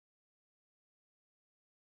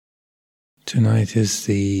Tonight is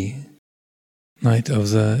the night of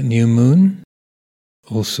the new moon.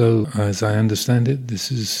 Also, as I understand it,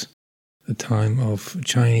 this is the time of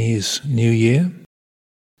Chinese New Year.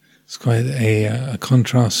 It's quite a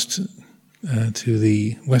contrast to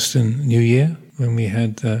the Western New Year, when we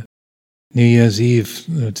had New Year's Eve,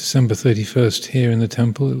 December 31st, here in the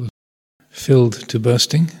temple. It was filled to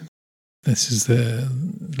bursting. This is the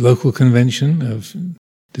local convention of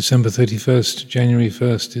December 31st. January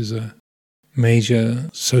 1st is a major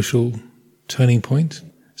social turning point,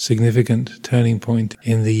 significant turning point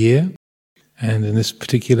in the year. And in this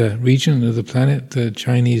particular region of the planet, the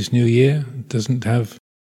Chinese New Year doesn't have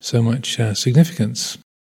so much significance.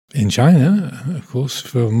 In China, of course,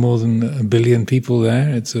 for more than 1 billion people there,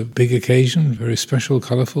 it's a big occasion, very special,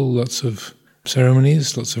 colourful, lots of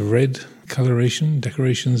ceremonies, lots of red coloration,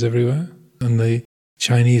 decorations everywhere. And the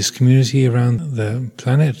Chinese community around the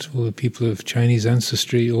planet, all the people of Chinese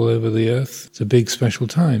ancestry all over the earth, it's a big special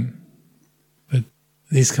time. But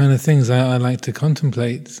these kind of things I like to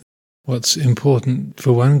contemplate. What's important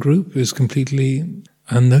for one group is completely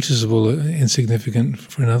unnoticeable, insignificant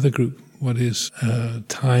for another group. What is a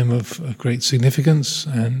time of great significance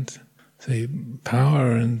and, say,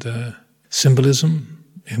 power and symbolism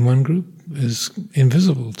in one group is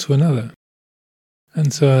invisible to another.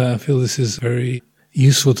 And so I feel this is very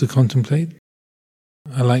useful to contemplate.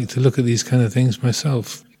 I like to look at these kind of things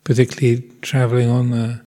myself, particularly traveling on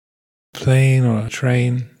a plane or a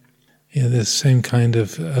train. There's the same kind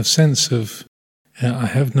of sense of, I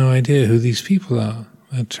have no idea who these people are.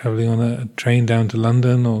 Traveling on a train down to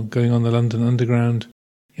London or going on the London Underground,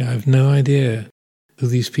 I have no idea who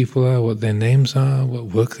these people are, what their names are, what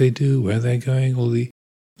work they do, where they're going, all the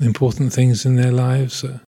important things in their lives.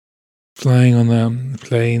 Flying on a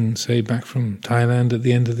plane, say, back from Thailand at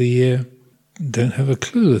the end of the year, don't have a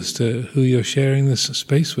clue as to who you're sharing this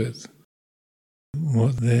space with,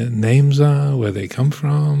 what their names are, where they come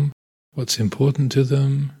from, what's important to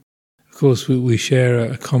them. Of course, we share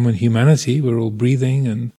a common humanity. We're all breathing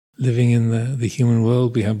and living in the human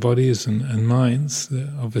world. We have bodies and minds.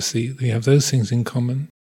 Obviously, we have those things in common.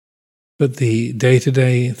 But the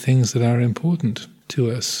day-to-day things that are important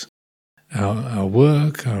to us, our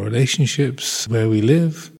work, our relationships, where we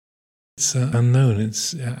live, it's unknown.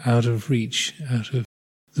 It's out of reach, out of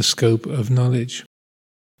the scope of knowledge.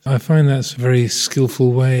 I find that's a very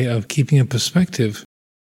skillful way of keeping a perspective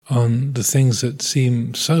on the things that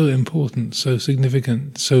seem so important, so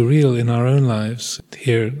significant, so real in our own lives,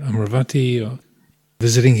 here at Amravati or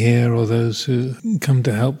visiting here, or those who come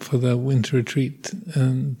to help for the winter retreat,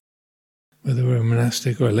 and whether we're a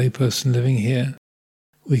monastic or a layperson living here,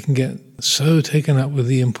 we can get so taken up with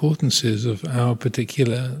the importances of our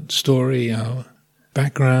particular story, our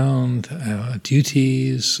background, our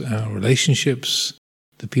duties, our relationships,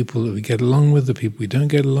 the people that we get along with, the people we don't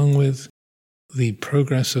get along with. The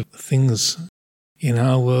progress of things in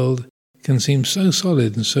our world can seem so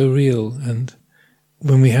solid and so real. And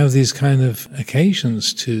when we have these kind of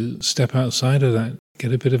occasions to step outside of that,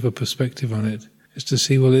 get a bit of a perspective on it, is to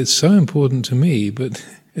see, well, it's so important to me, but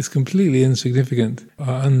it's completely insignificant or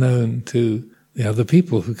unknown to the other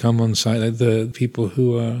people who come on site, like the people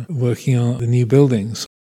who are working on the new buildings,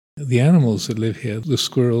 the animals that live here, the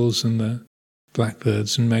squirrels and the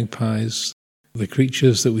blackbirds and magpies. The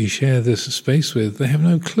creatures that we share this space with, they have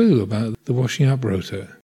no clue about the washing up rota.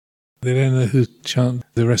 They don't know who chant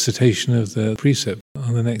the recitation of the precept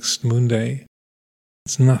on the next moon day.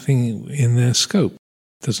 It's nothing in their scope.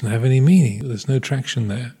 It doesn't have any meaning. There's no traction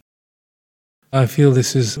there. I feel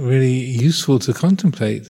this is really useful to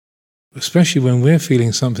contemplate, especially when we're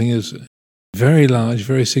feeling something as very large,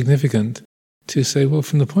 very significant, to say, well,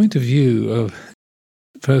 from the point of view of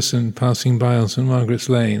the person passing by on St. Margaret's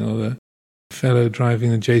Lane, or the fellow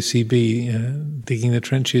driving the JCB, digging the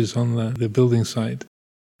trenches on the building site.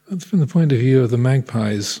 From the point of view of the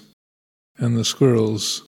magpies and the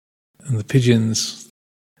squirrels and the pigeons,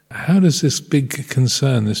 how does this big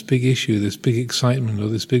concern, this big issue, this big excitement, or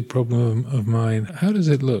this big problem of mine, how does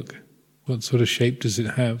it look? What sort of shape does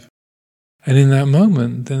it have? And in that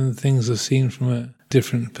moment, then things are seen from a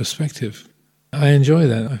different perspective. I enjoy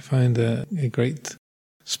that. I find a great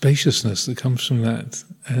spaciousness that comes from that,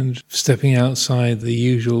 and stepping outside the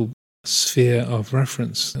usual sphere of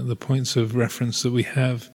reference, the points of reference that we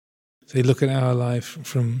have. They look at our life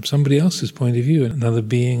from somebody else's point of view, another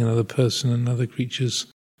being, another person, another creature's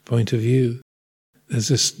point of view. There's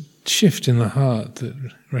this shift in the heart that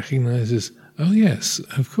recognizes, oh yes,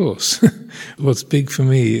 of course, what's big for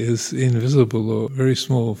me is invisible or very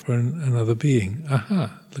small for another being.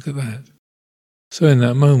 Aha, look at that. So in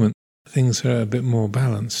that moment, things are a bit more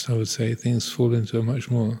balanced, I would say. Things fall into a much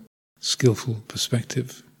more skillful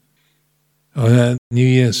perspective. New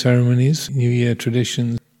Year ceremonies, New Year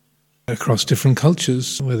traditions across different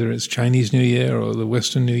cultures, whether it's Chinese New Year or the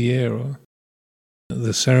Western New Year, or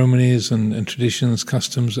the ceremonies and traditions,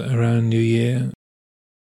 customs around New Year,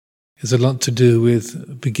 is a lot to do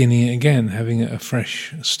with beginning again, having a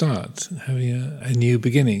fresh start, having a new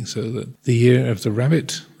beginning. So that the year of the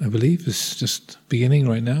rabbit, I believe, is just beginning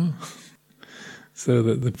right now. So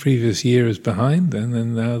that the previous year is behind, and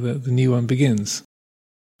then now the new one begins.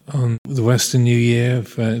 On the Western New Year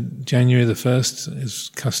of January the 1st, is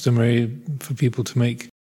customary for people to make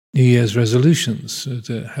New Year's resolutions, so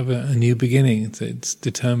to have a new beginning. It's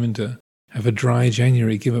determined to have a dry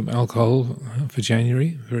January, give up alcohol for January,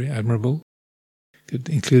 very admirable. Could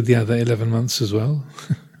include the other 11 months as well,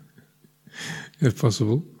 if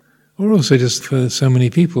possible. Or also just for so many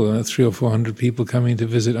people, 300 or 400 people coming to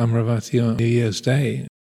visit Amravati on New Year's Day,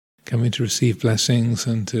 coming to receive blessings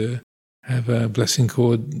and to have a blessing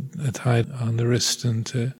cord tied on the wrist and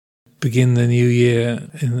to begin the new year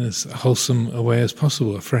in as wholesome a way as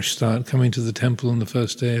possible, a fresh start, coming to the temple on the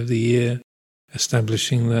first day of the year,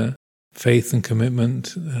 establishing the faith and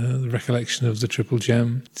commitment, the recollection of the triple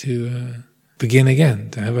gem, to begin again,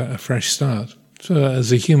 to have a fresh start. So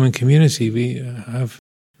as a human community, we have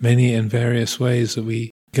many and various ways that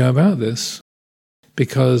we go about this,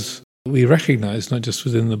 because we recognize, not just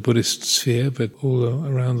within the Buddhist sphere, but all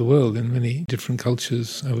around the world, in many different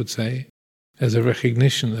cultures, I would say, there's a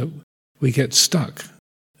recognition that we get stuck.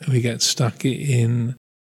 We get stuck in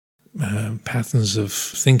patterns of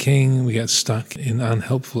thinking, we get stuck in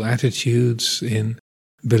unhelpful attitudes, in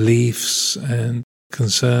beliefs and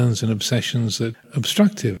concerns and obsessions that are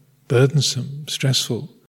obstructive, burdensome, stressful.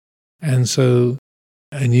 And so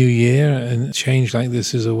a new year and change like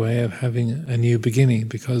this is a way of having a new beginning,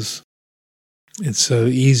 because it's so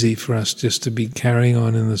easy for us just to be carrying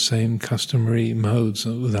on in the same customary modes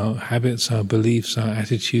with our habits, our beliefs, our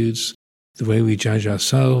attitudes, the way we judge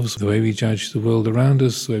ourselves, the way we judge the world around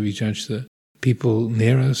us, the way we judge the people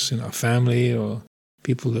near us in our family or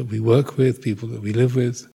people that we work with, people that we live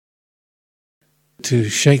with. To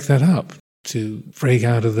shake that up, to break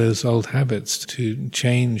out of those old habits, to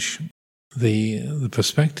change the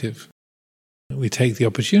perspective. We take the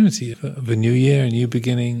opportunity of a new year, a new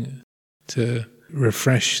beginning, to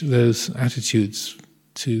refresh those attitudes,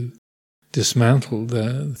 to dismantle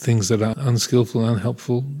the things that are unskillful,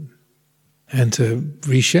 unhelpful, and to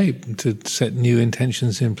reshape, to set new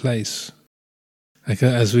intentions in place. Like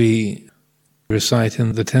as we recite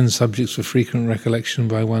in the 10 subjects for frequent recollection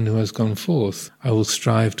by one who has gone forth, I will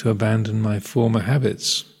strive to abandon my former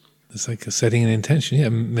habits. It's like setting an intention. Yeah,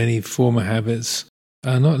 many former habits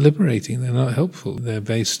are not liberating, they're not helpful. They're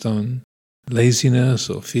based on laziness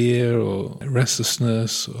or fear or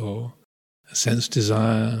restlessness or a sense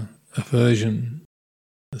desire, aversion,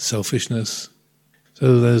 selfishness.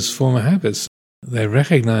 So those former habits, they're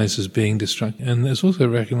recognized as being destructive, and it's also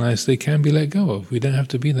recognized they can be let go of. We don't have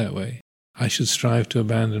to be that way. I should strive to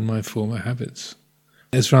abandon my former habits.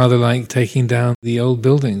 It's rather like taking down the old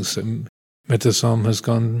buildings. Metasom has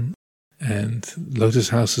gone, and Lotus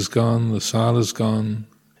House has gone, the Sala has gone,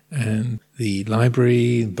 and the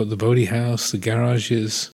library, but the Bodhi House, the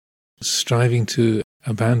garages, striving to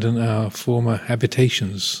abandon our former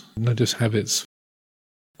habitations, not just habits,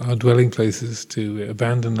 our dwelling places, to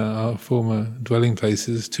abandon our former dwelling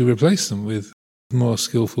places, to replace them with more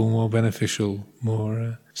skillful, more beneficial,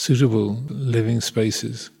 more suitable living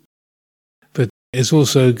spaces. But it's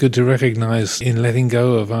also good to recognize in letting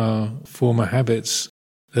go of our former habits,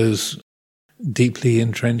 those deeply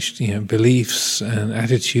entrenched beliefs and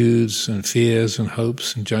attitudes and fears and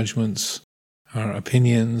hopes and judgments, our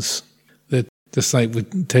opinions, that just like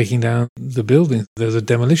with taking down the building, there's a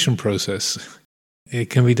demolition process. It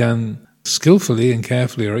can be done skillfully and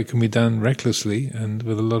carefully, or it can be done recklessly and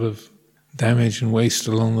with a lot of damage and waste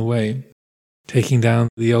along the way. Taking down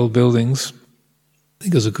the old buildings, I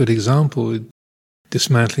think, is a good example.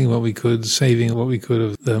 Dismantling what we could, saving what we could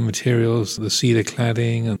of the materials, the cedar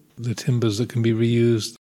cladding and the timbers that can be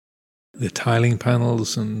reused, the tiling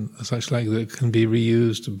panels and such like that can be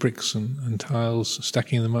reused, bricks and tiles,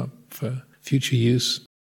 stacking them up for future use.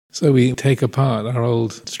 So we take apart our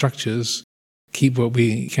old structures, keep what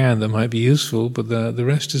we can that might be useful, but the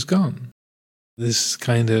rest is gone. This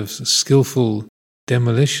kind of skillful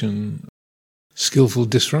demolition, skillful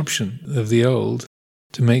disruption of the old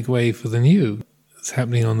to make way for the new. It's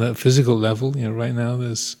happening on the physical level. Right now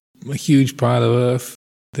there's a huge pile of earth.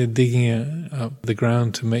 They're digging up the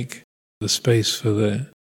ground to make the space for the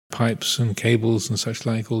pipes and cables and such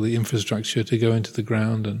like, all the infrastructure to go into the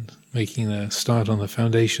ground and making a start on the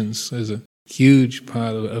foundations. There's a huge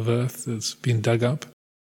pile of earth that's been dug up.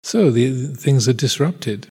 So the things are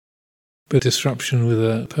disrupted, but disruption with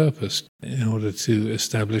a purpose in order to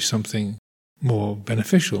establish something more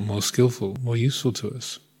beneficial, more skillful, more useful to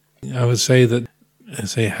us. I would say that,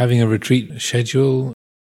 having a retreat schedule,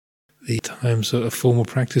 the times of formal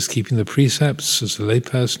practice, keeping the precepts as a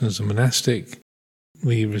layperson, as a monastic.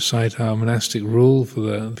 We recite our monastic rule for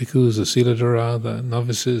the bhikkhus, the siladhara, the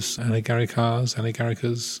novices, anagarikas,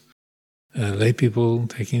 anagarikas, lay people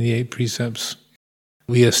taking the 8 precepts.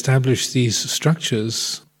 We establish these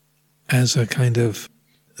structures as a kind of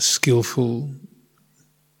skillful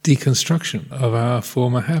deconstruction of our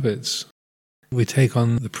former habits. We take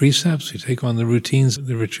on the precepts, we take on the routines of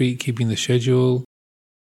the retreat, keeping the schedule,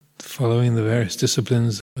 following the various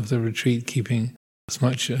disciplines of the retreat, keeping as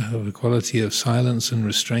much of a quality of silence and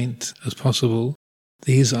restraint as possible.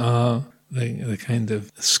 These are the kind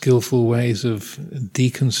of skillful ways of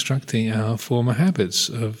deconstructing our former habits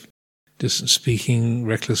of just speaking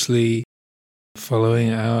recklessly,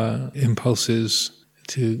 following our impulses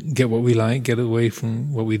to get what we like, get away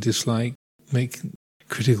from what we dislike, make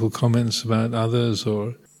critical comments about others,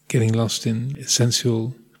 or getting lost in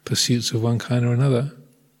sensual pursuits of one kind or another.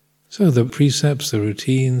 So the precepts, the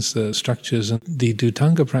routines, the structures, and the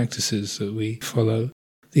dhutanga practices that we follow,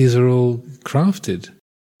 these are all crafted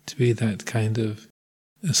to be that kind of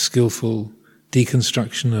a skillful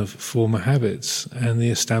deconstruction of former habits and the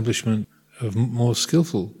establishment of more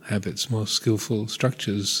skillful habits, more skillful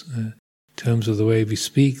structures in terms of the way we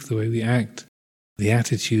speak, the way we act, the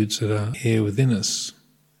attitudes that are here within us.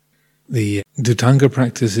 The dhutanga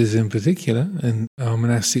practices in particular, in our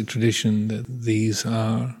monastic tradition, that these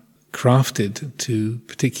are crafted to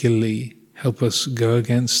particularly help us go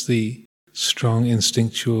against the strong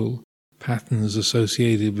instinctual patterns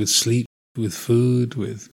associated with sleep, with food,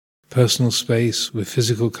 with personal space, with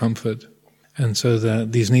physical comfort. And so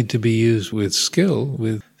that these need to be used with skill,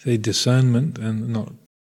 with, say, discernment, and not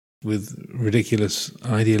with ridiculous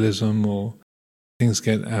idealism or things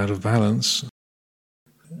get out of balance.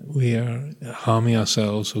 We are harming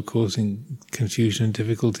ourselves or causing confusion and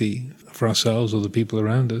difficulty for ourselves or the people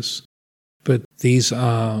around us. But these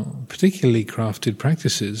are particularly crafted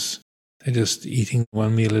practices. They're just eating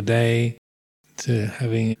 1 meal a day, to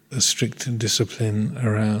having a strict discipline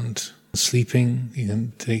around sleeping,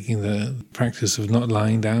 even taking the practice of not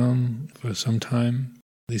lying down for some time.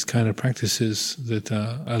 These kind of practices that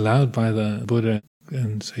are allowed by the Buddha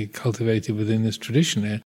and, say, cultivated within this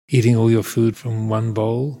tradition. Eating all your food from one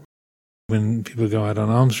bowl. When people go out on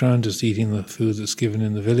alms round, just eating the food that's given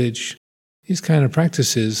in the village. These kind of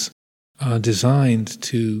practices are designed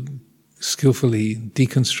to skillfully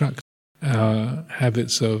deconstruct our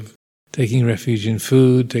habits of taking refuge in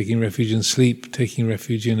food, taking refuge in sleep, taking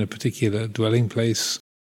refuge in a particular dwelling place,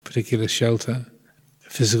 particular shelter,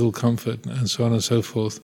 physical comfort, and so on and so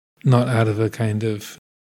forth, not out of a kind of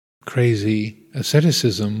crazy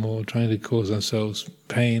asceticism or trying to cause ourselves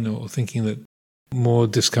pain or thinking that more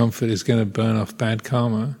discomfort is going to burn off bad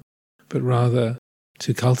karma, but rather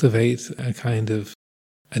to cultivate a kind of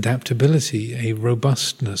adaptability, a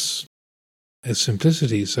robustness, a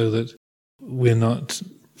simplicity, so that we're not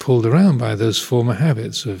pulled around by those former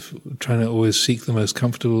habits of trying to always seek the most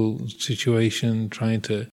comfortable situation, trying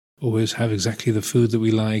to always have exactly the food that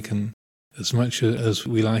we like and as much as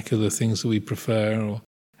we like of the things that we prefer, or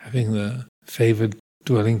having the favored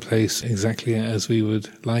dwelling place exactly as we would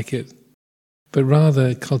like it, but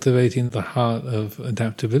rather cultivating the heart of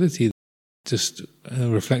adaptability, just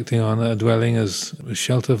reflecting on a dwelling as a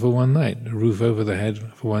shelter for one night, a roof over the head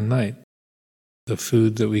for one night. The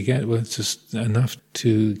food that we get, well, it's just enough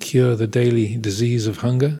to cure the daily disease of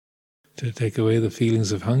hunger, to take away the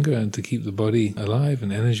feelings of hunger and to keep the body alive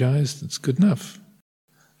and energized. It's good enough.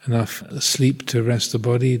 Enough sleep to rest the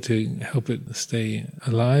body, to help it stay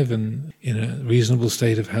alive and in a reasonable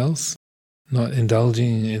state of health, not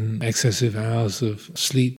indulging in excessive hours of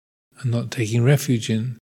sleep and not taking refuge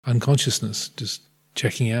in unconsciousness, just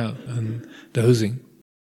checking out and dozing.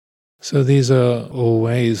 So these are all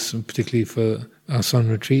ways, particularly for us on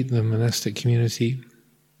retreat, the monastic community.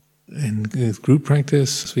 In group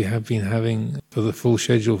practice, we have been having for the full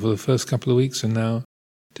schedule for the first couple of weeks, and now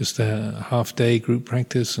just a half-day group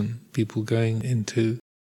practice and people going into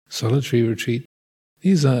solitary retreat.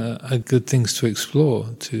 These are good things to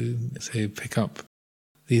explore, to, say, pick up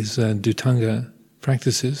these dhutanga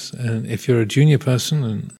practices. And if you're a junior person,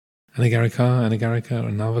 an anagarika or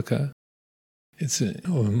navaka,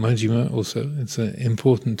 or majjhima also, it's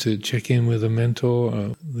important to check in with a mentor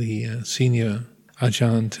or the senior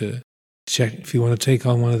ajahn to check if you want to take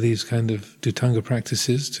on one of these kind of Dhutanga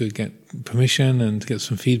practices to get permission and to get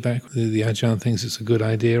some feedback whether the Ajahn thinks it's a good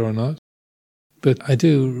idea or not. But I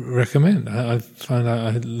do recommend. I found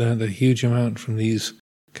I learned a huge amount from these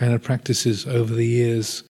kind of practices over the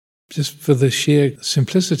years, just for the sheer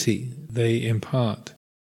simplicity they impart,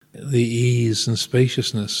 the ease and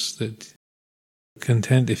spaciousness that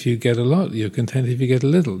content if you get a lot, you're content if you get a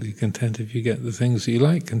little, you're content if you get the things that you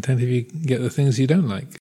like, content if you get the things you don't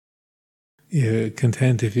like. You're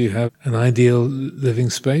content if you have an ideal living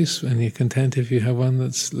space, and you're content if you have one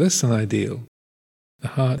that's less than ideal. The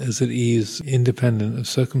heart is at ease, independent of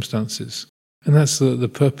circumstances. And that's the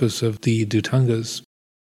purpose of the Dhutangas.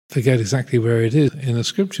 Forget exactly where it is in the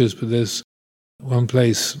scriptures, but there's one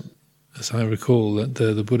place, as I recall, that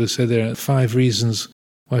the Buddha said there are 5 reasons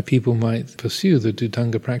why people might pursue the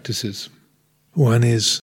Dhutanga practices. One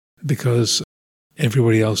is because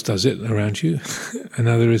everybody else does it around you.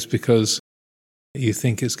 Another is because you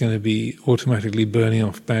think it's going to be automatically burning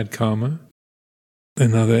off bad karma.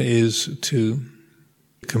 Another is to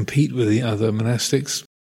compete with the other monastics,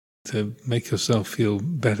 to make yourself feel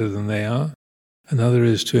better than they are. Another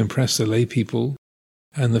is to impress the lay people.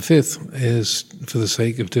 And the 5th is for the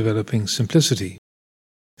sake of developing simplicity.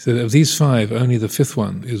 So of these 5, only the 5th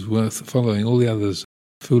one is worth following. All the others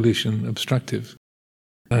are foolish and obstructive.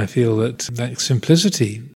 And I feel that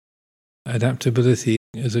simplicity, adaptability,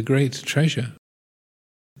 is a great treasure,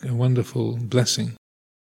 a wonderful blessing.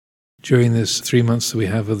 During this 3 months that we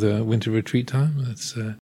have of the winter retreat time, it's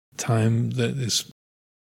a time that is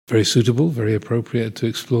very suitable, very appropriate to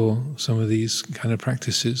explore some of these kind of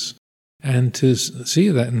practices and to see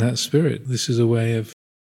that in that spirit. This is a way of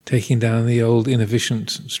taking down the old inefficient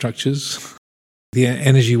structures, the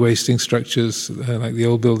energy-wasting structures like the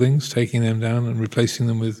old buildings, taking them down and replacing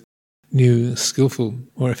them with new, skillful,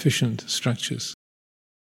 or efficient structures,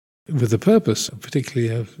 with the purpose,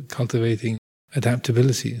 particularly, of cultivating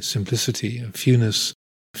adaptability, simplicity, fewness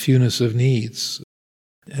of needs,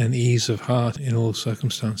 and ease of heart in all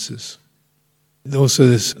circumstances. Also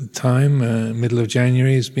this time, middle of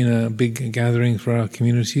January, has been a big gathering for our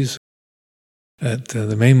communities at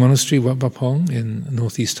the main monastery, Wat Pah Pong, in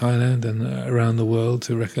northeast Thailand and around the world,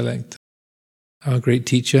 to recollect our great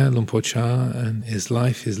teacher, Luang Por Chah, and his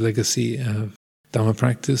life, his legacy of Dhamma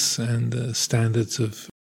practice and the standards of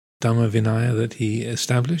Dhamma Vinaya that he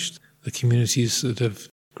established, the communities that have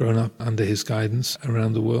grown up under his guidance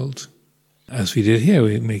around the world. As we did here,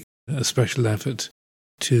 we make a special effort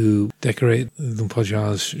to decorate Luang Por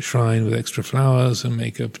Chah's shrine with extra flowers and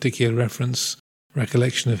make a particular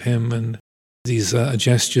recollection of him, and these are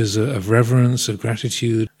gestures of reverence, of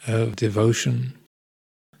gratitude, of devotion.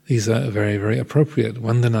 These are very, very appropriate.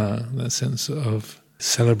 Vandana, that sense of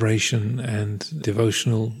celebration and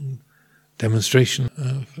devotional demonstration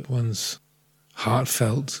of one's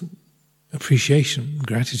heartfelt appreciation,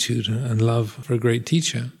 gratitude, and love for a great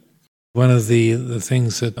teacher. One of the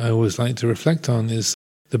things that I always like to reflect on is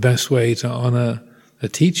the best way to honor a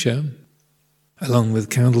teacher, along with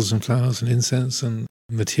candles and flowers and incense and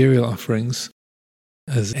material offerings,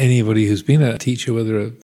 as anybody who's been a teacher, whether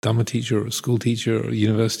a Dhamma teacher or a school teacher or a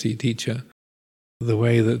university teacher, the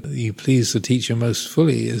way that you please the teacher most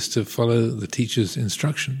fully is to follow the teacher's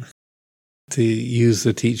instruction, to use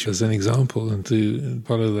the teacher as an example and to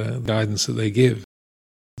follow the guidance that they give,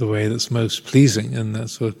 the way that's most pleasing. And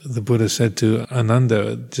that's what the Buddha said to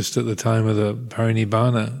Ananda just at the time of the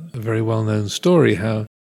Parinibbana, a very well-known story, how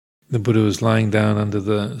the Buddha was lying down under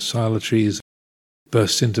the sala trees,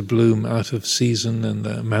 burst into bloom out of season, and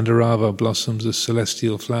the Mandarava blossoms, the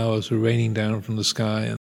celestial flowers, were raining down from the sky,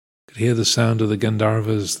 and could hear the sound of the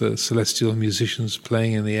Gandharvas, the celestial musicians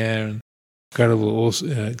playing in the air, and incredible,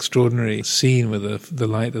 extraordinary scene with the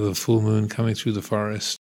light of the full moon coming through the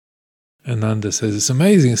forest. Ananda says, it's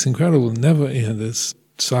amazing, it's incredible, the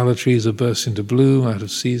sala trees are burst into bloom out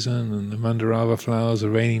of season, and the Mandarava flowers are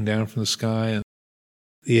raining down from the sky, and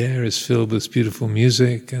the air is filled with this beautiful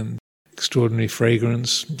music and extraordinary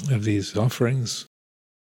fragrance of these offerings.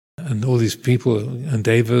 And all these people and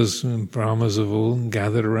devas and brahmas have all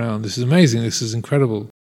gathered around. This is amazing, this is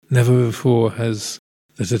incredible. Never before has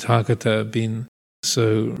the Tathagata been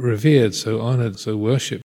so revered, so honored, so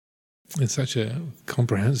worshipped in such a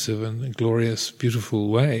comprehensive and glorious, beautiful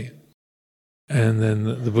way. And then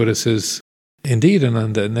the Buddha says, indeed,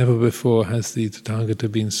 Ananda, never before has the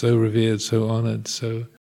Tathagata been so revered, so honored, so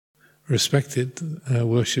respected,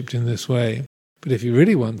 worshipped in this way. But if you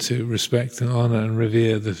really want to respect and honor and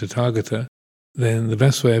revere the Tathagata, then the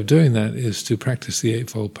best way of doing that is to practice the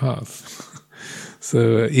Eightfold Path.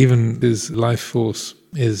 So even his life force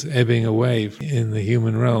is ebbing away in the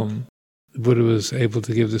human realm, the Buddha was able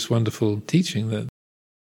to give this wonderful teaching that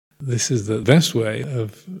this is the best way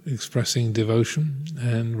of expressing devotion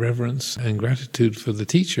and reverence and gratitude for the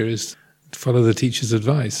teacher, is to follow the teacher's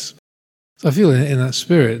advice. So I feel in that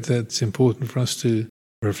spirit that it's important for us to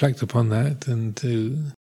reflect upon that and to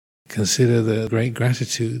consider the great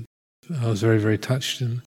gratitude. I was very, very touched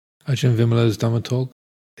in Ajahn Vimala's Dhamma talk,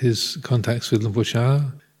 his contacts with Luang Por Chah.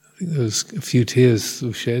 I think there was a few tears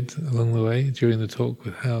were shed along the way during the talk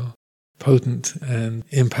with how potent and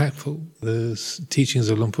impactful the teachings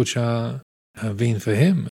of Luang Por Chah have been for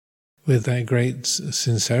him. With that great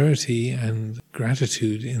sincerity and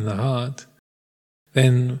gratitude in the heart,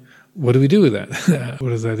 then what do we do with that? What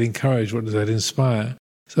does that encourage? What does that inspire?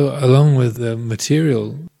 So along with the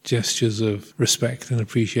material gestures of respect and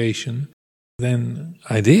appreciation, then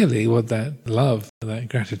ideally what that love, that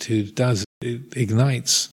gratitude does, it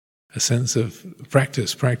ignites a sense of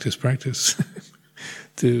practice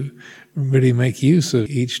to really make use of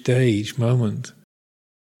each day, each moment,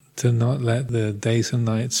 to not let the days and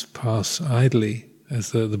nights pass idly.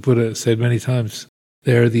 As the Buddha said many times,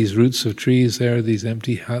 there are these roots of trees, there are these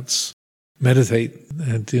empty huts. Meditate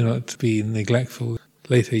and do not be neglectful.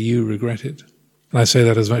 Later you regret it. And I say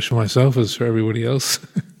that as much for myself as for everybody else.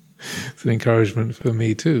 It's an encouragement for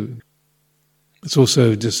me too. It's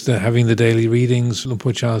also just having the daily readings. Luang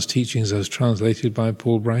Por Chah's teachings as translated by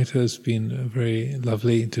Paul Breiter has been very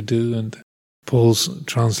lovely to do, and Paul's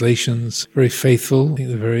translations, very faithful. I think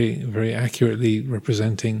they're very, very accurately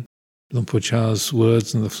representing Luang Por Chah's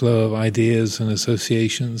words and the flow of ideas and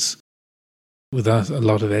associations without a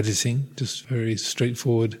lot of editing, just very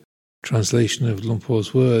straightforward translation of Luang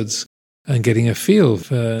Por's words, and getting a feel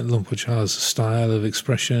for Luang Por Chah's style of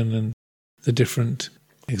expression and the different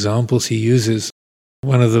examples he uses.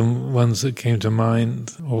 One of the ones that came to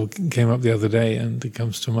mind, or came up the other day, and it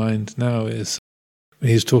comes to mind now, is when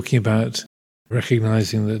he's talking about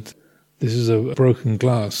recognizing that this is a broken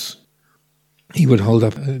glass. He would hold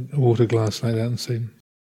up a water glass like that and say,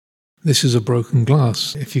 "This is a broken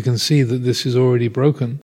glass. If you can see that this is already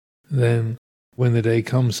broken, then when the day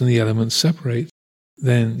comes and the elements separate,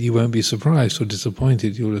 then you won't be surprised or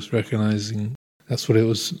disappointed. You're just recognizing that's what it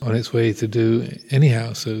was on its way to do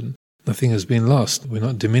anyhow, so nothing has been lost. We're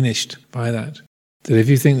not diminished by that. That if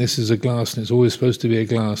you think this is a glass and it's always supposed to be a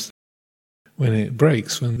glass, when it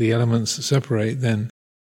breaks, when the elements separate, then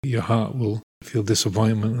your heart will feel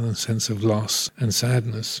disappointment and a sense of loss and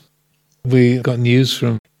sadness." We got news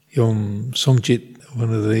from Yom Somjit,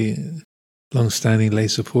 one of the long-standing lay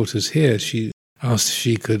supporters here. She asked if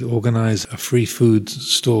she could organize a free food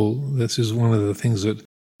stall. This is one of the things that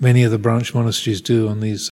many of the branch monasteries do on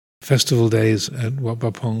these festival days at Wat Pah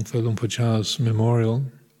Pong for Luang Por Chah's memorial.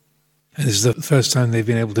 And this is the first time they've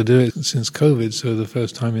been able to do it since COVID, so the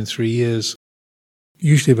first time in 3 years.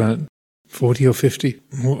 Usually about 40 or 50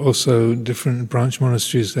 or so different branch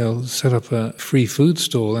monasteries, they'll set up a free food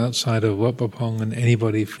stall outside of Wat Pah Pong, and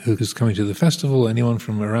anybody who is coming to the festival, anyone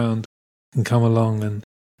from around, can come along and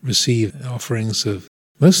receive offerings of,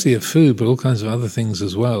 mostly of food, but all kinds of other things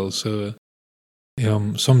as well. So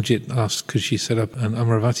Somjit asked could she set up an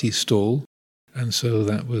Amravati stall, and so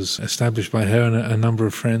that was established by her and a number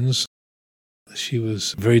of friends. She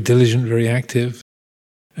was very diligent, very active,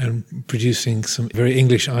 and producing some very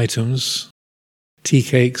English items, tea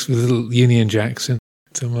cakes with little Union Jacks in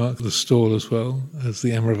to mark the stall as well as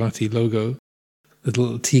the Amravati logo,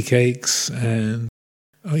 little tea cakes and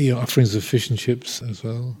offerings of fish and chips as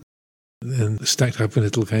well, and stacked up in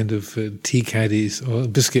little kind of tea caddies or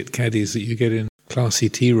biscuit caddies that you get in classy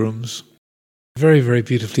tea rooms. Very, very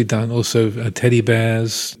beautifully done. Also teddy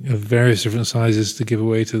bears of various different sizes to give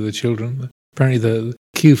away to the children. Apparently the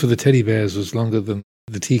queue for the teddy bears was longer than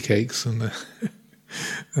the tea cakes and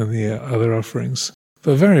the other offerings.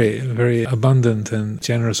 But very, very abundant and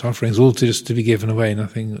generous offerings, all just to be given away.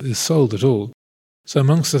 Nothing is sold at all. So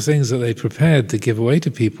amongst the things that they prepared to give away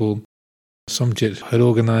to people, Somjit had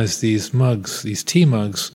organized these mugs, these tea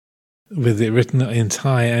mugs, with it written in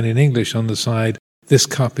Thai and in English on the side, "This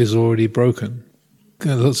cup is already broken."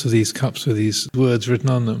 Lots of these cups with these words written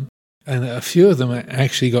on them. And a few of them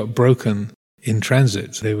actually got broken in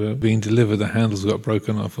transit. They were being delivered, the handles got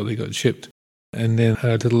broken off or they got chipped. And then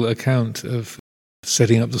her little account of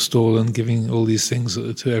setting up the stall and giving all these things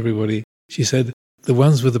to everybody, she said the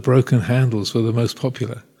ones with the broken handles were the most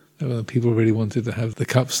popular. People really wanted to have the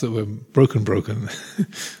cups that were broken,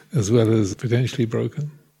 as well as potentially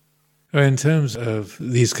broken. In terms of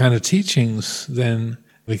these kind of teachings, then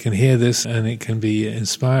we can hear this and it can be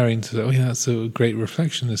inspiring to say, oh yeah, that's a great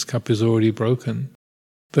reflection, this cup is already broken.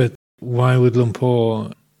 But why would Luang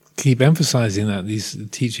Por keep emphasizing that, these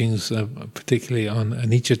teachings, particularly on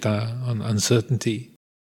anicca, on uncertainty,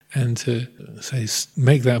 and to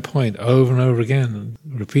make that point over and over again,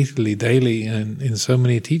 repeatedly, daily, and in so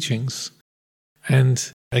many teachings.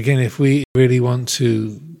 And again, if we really want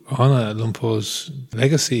to honor Luang Por's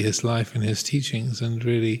legacy, his life and his teachings, and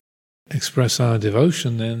really express our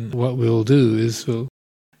devotion, then what we'll do is we'll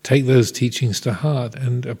take those teachings to heart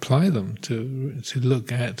and apply them to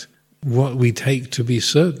look at what we take to be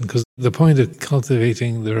certain. Because the point of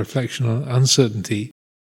cultivating the reflection on uncertainty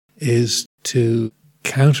is to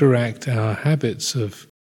counteract our habits of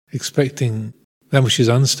expecting that which is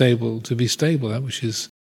unstable to be stable, that which is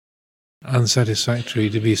unsatisfactory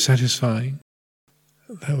to be satisfying,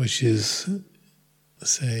 that which is,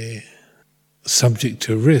 say, subject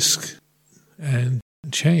to risk and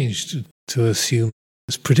change, to assume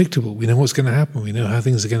it's predictable. We know what's going to happen. We know how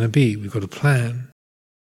things are going to be. We've got a plan.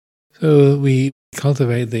 So we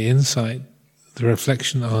cultivate the insight, the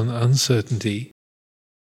reflection on uncertainty,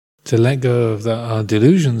 to let go of our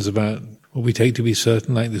delusions about what we take to be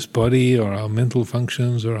certain, like this body or our mental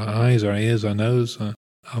functions or our eyes, our ears, our nose,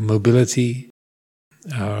 our mobility,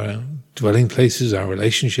 our dwelling places, our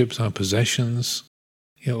relationships, our possessions,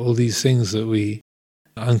 all these things that we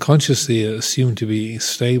unconsciously assume to be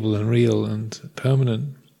stable and real and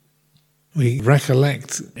permanent. We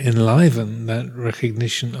recollect, enliven that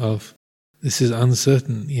recognition of this is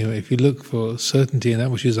uncertain. If you look for certainty in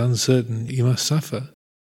that which is uncertain, you must suffer.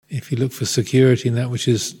 If you look for security in that which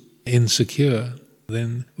is insecure,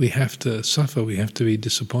 then we have to suffer, we have to be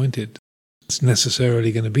disappointed. It's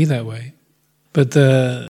necessarily going to be that way. But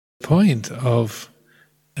the point of,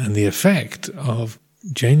 and the effect of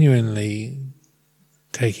genuinely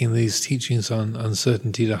taking these teachings on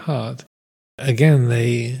uncertainty to heart, again,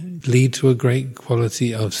 they lead to a great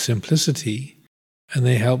quality of simplicity, and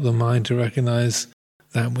they help the mind to recognize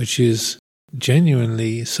that which is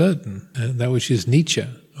genuinely certain, that which is Nietzsche,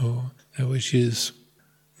 or that which is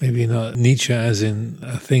maybe not Nietzsche as in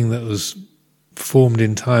a thing that was formed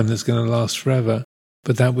in time that's going to last forever,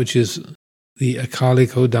 but that which is the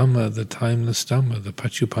akaliko Dhamma, the timeless Dhamma, the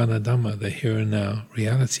Paccuppanna Dhamma, the here and now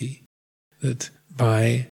reality, that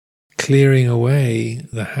by clearing away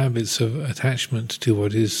the habits of attachment to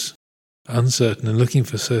what is uncertain and looking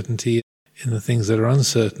for certainty in the things that are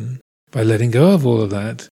uncertain, by letting go of all of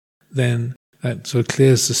that, then that sort of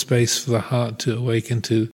clears the space for the heart to awaken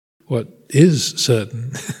to what is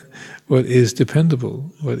certain, what is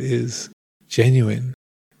dependable, what is genuine,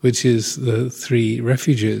 which is the three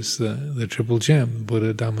refuges, the triple gem,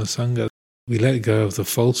 Buddha, Dhamma, Sangha. We let go of the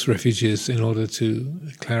false refuges in order to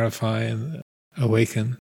clarify and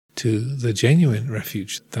awaken to the genuine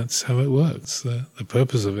refuge. That's how it works, the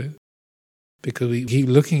purpose of it. Because we keep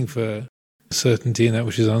looking for certainty in that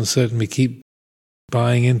which is uncertain. We keep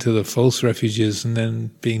buying into the false refuges and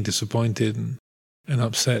then being disappointed and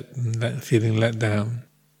upset and feeling let down.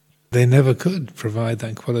 They never could provide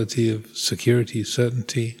that quality of security,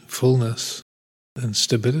 certainty, fullness, and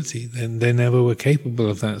stability. They never were capable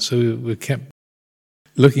of that, so we kept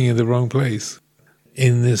looking in the wrong place.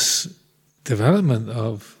 In this development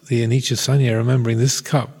of the anicca sanya, remembering this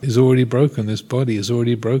cup is already broken, this body is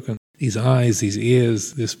already broken, these eyes, these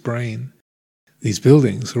ears, this brain, these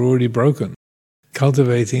buildings are already broken.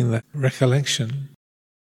 Cultivating that recollection,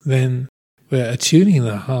 then we're attuning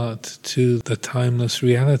the heart to the timeless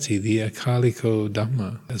reality, the akaliko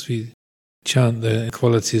Dhamma, as we chant the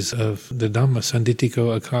qualities of the Dhamma,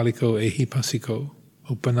 sanditiko, akaliko, ehipassiko,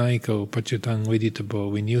 upanayiko, pachatang,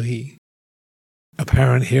 veditabo, vinyuhi.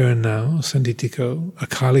 Apparent here and now, sanditiko,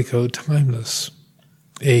 akaliko, timeless,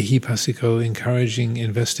 ehipassiko, encouraging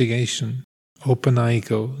investigation,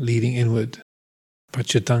 upanayiko, leading inward,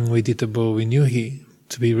 pachatang, veditabo, vinyuhi,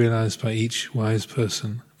 to be realized by each wise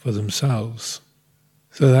person for themselves.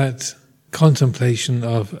 So that contemplation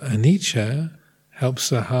of anicca helps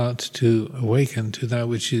the heart to awaken to that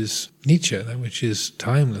which is Nietzsche, that which is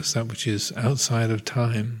timeless, that which is outside of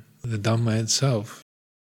time, the Dhamma itself.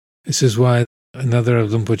 This is why another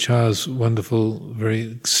of Luang Por Chah's wonderful,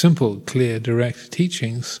 very simple, clear, direct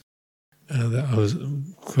teachings that I was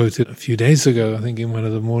quoted a few days ago, I think in one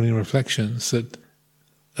of the morning reflections, that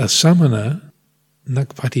a samana,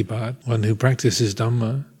 nakpatipat, one who practices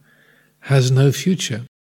Dhamma, has no future.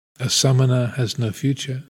 A samana has no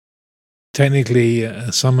future. Technically,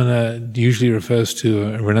 a samana usually refers to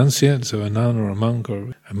a renunciate, so a nun or a monk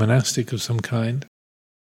or a monastic of some kind.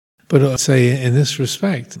 But I'd say in this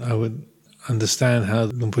respect, I would understand how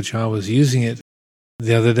Luang Por Chah was using it.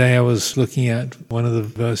 The other day I was looking at one of the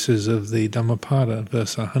verses of the Dhammapada,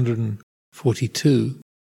 verse 142.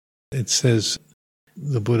 It says,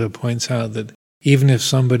 the Buddha points out that Even if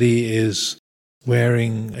somebody is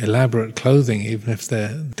wearing elaborate clothing, even if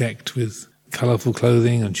they're decked with colorful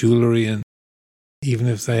clothing and jewelry, and even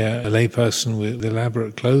if they are a layperson with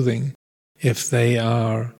elaborate clothing, if they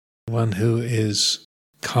are one who is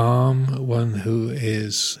calm, one who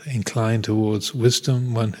is inclined towards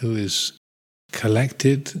wisdom, one who is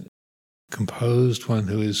collected, composed, one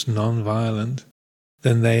who is non-violent,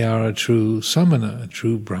 then they are a true samana, a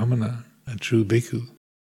true brahmana, a true bhikkhu.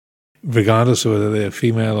 Regardless of whether they're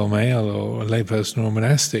female or male or a layperson or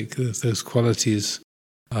monastic, if those qualities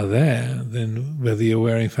are there, then whether you're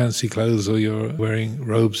wearing fancy clothes or you're wearing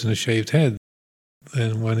robes and a shaved head,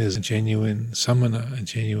 then one is a genuine samana, a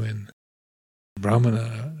genuine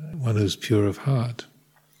brahmana, one who's pure of heart.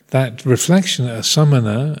 That reflection, a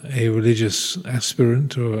samana, a religious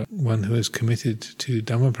aspirant or one who is committed to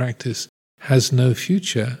Dhamma practice, has no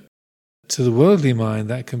future. To the worldly mind,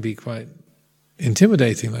 that can be quite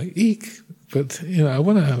intimidating, like, eek, but I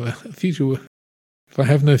want to have a future. If I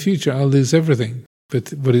have no future, I'll lose everything. But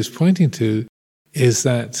what it's pointing to is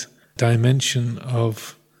that dimension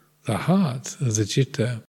of the heart, of the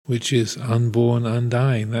citta, which is unborn,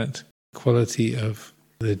 undying, that quality of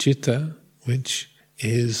the citta, which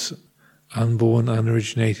is unborn,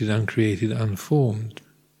 unoriginated, uncreated, unformed.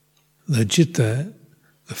 The citta,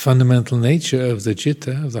 the fundamental nature of the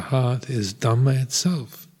citta, of the heart, is Dhamma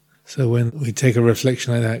itself. So when we take a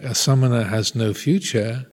reflection like that, a samana has no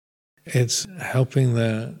future, it's helping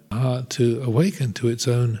the heart to awaken to its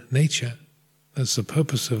own nature. That's the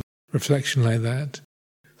purpose of reflection like that,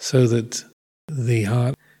 so that the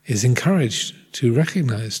heart is encouraged to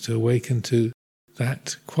recognize, to awaken to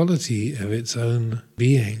that quality of its own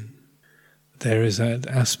being. There is that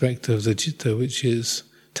aspect of the citta which is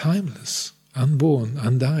timeless, unborn,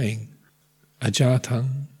 undying,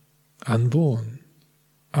 ajatang, unborn,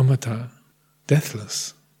 amata,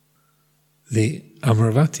 deathless. The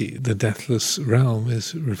Amaravati, the deathless realm,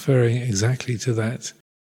 is referring exactly to that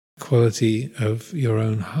quality of your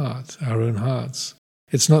own heart, our own hearts.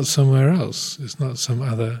 It's not somewhere else. It's not some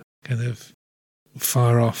other kind of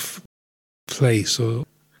far-off place or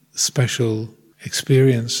special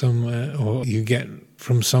experience somewhere, or you get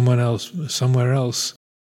from someone else, somewhere else.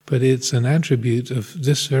 But it's an attribute of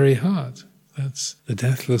this very heart. That's the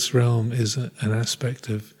deathless realm is an aspect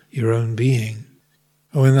of your own being.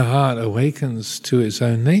 When the heart awakens to its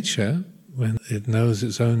own nature, when it knows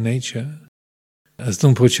its own nature, as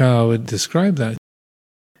Lumpur Cha would describe that,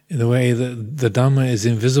 in the way that the Dhamma is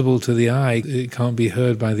invisible to the eye, it can't be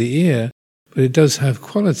heard by the ear, but it does have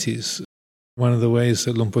qualities. One of the ways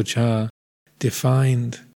that Lumpur Cha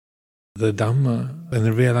defined the Dhamma and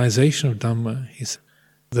the realization of Dhamma is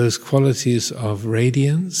those qualities of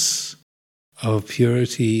radiance, of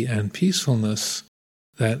purity and peacefulness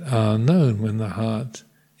that are known when the heart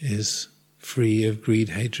is free of greed,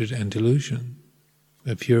 hatred and delusion.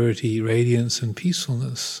 The purity, radiance and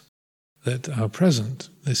peacefulness that are present.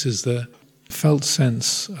 This is the felt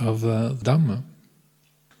sense of the Dhamma.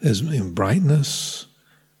 There's brightness,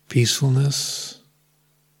 peacefulness,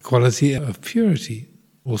 quality of purity.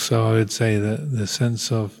 Also, I would say that the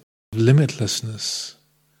sense of limitlessness,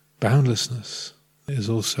 boundlessness is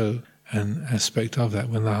also an aspect of that.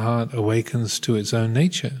 When the heart awakens to its own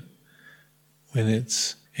nature, when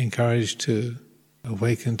it's encouraged to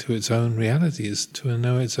awaken to its own realities, to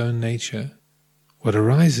know its own nature, what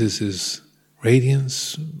arises is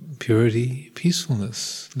radiance, purity,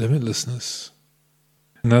 peacefulness, limitlessness.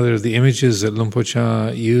 Another of the images that Lumpur Cha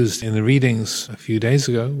used in the readings a few days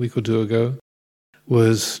ago, a week or two ago,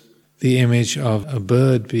 was the image of a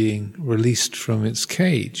bird being released from its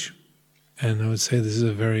cage. And I would say this is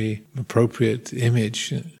a very appropriate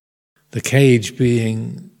image. The cage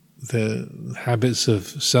being the habits of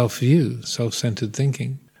self-view, self-centered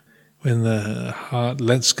thinking. When the heart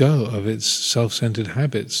lets go of its self-centered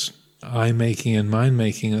habits, I-making and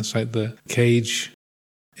mind-making, it's like the cage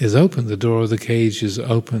is opened, the door of the cage is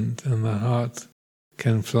opened, and the heart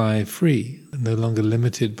can fly free, no longer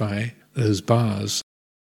limited by those bars.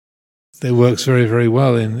 It works very, very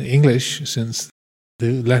well in English, since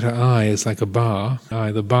the letter I is like a bar,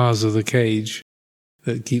 the bars of the cage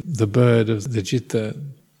that keep the bird of the citta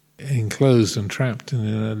enclosed and trapped in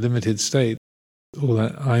a limited state. All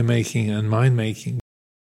that I-making and mind-making.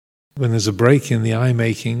 When there's a break in the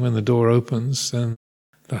I-making, when the door opens, then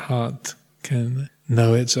the heart can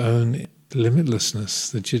know its own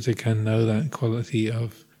limitlessness. The citta can know that quality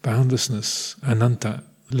of boundlessness, ananta,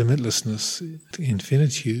 limitlessness,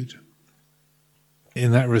 infinitude.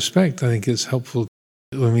 In that respect, I think it's helpful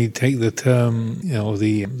when we take the term,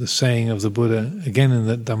 the saying of the Buddha, again in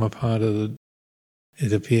the Dhammapada,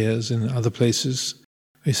 it appears in other places,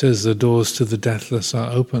 He says the doors to the deathless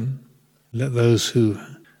are open. Let those who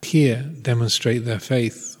hear demonstrate their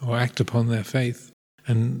faith or act upon their faith.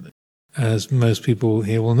 And as most people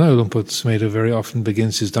here will know, Luang Por Sumedho very often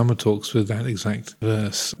begins his Dhamma talks with that exact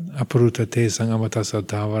verse. Aparuta te sangamatasa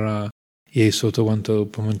davara ye sotawanto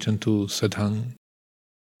pamanchantu sadhang.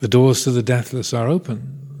 The doors to the deathless are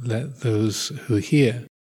open. Let those who hear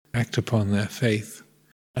act upon their faith.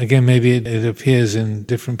 Again, maybe it appears in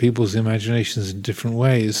different people's imaginations in different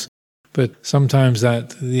ways, but sometimes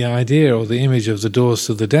the idea or the image of the doors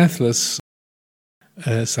to the deathless,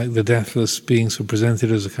 it's like the deathless being sort of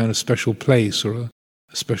presented as a kind of special place or a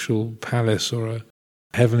special palace or a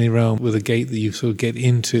heavenly realm with a gate that you sort of get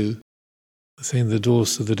into. Saying the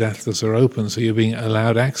doors to the deathless are open, so you're being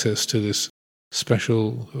allowed access to this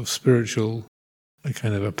special spiritual, a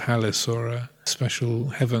kind of a palace or a special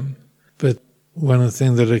heaven. But one of the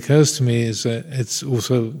things that occurs to me is that it's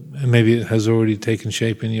also, and maybe it has already taken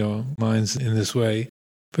shape in your minds in this way,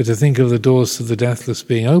 but to think of the doors to the deathless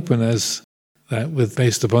being open as that,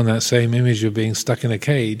 based upon that same image of being stuck in a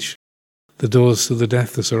cage, the doors to the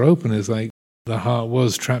deathless are open is like the heart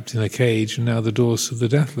was trapped in a cage, and now the doors to the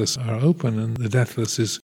deathless are open, and the deathless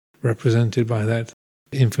is represented by that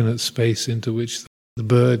infinite space into which the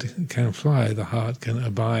bird can fly, the heart can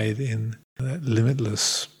abide in that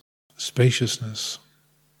limitless spaciousness.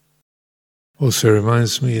 Also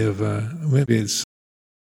reminds me of, maybe it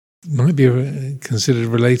might be considered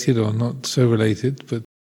related or not so related, but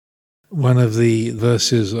one of the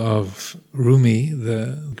verses of Rumi,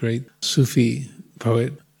 the great Sufi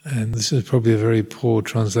poet, and this is probably a very poor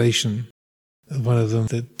translation. One of them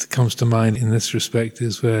that comes to mind in this respect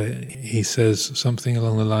is where he says something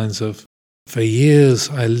along the lines of, "For years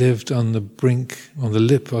I lived on the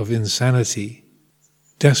lip of insanity,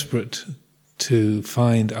 desperate to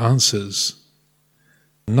find answers,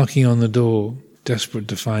 knocking on the door, desperate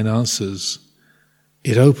to find answers.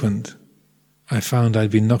 It opened. I found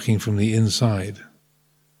I'd been knocking from the inside."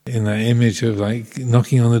 In that image of like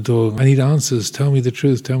knocking on the door, I need answers, tell me the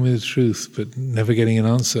truth, but never getting an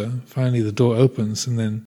answer. Finally the door opens, and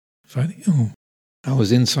then finally, I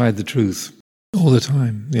was inside the truth all the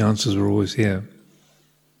time. The answers were always here.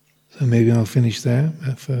 So maybe I'll finish there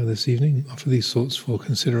for this evening, offer these thoughts for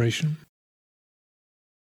consideration.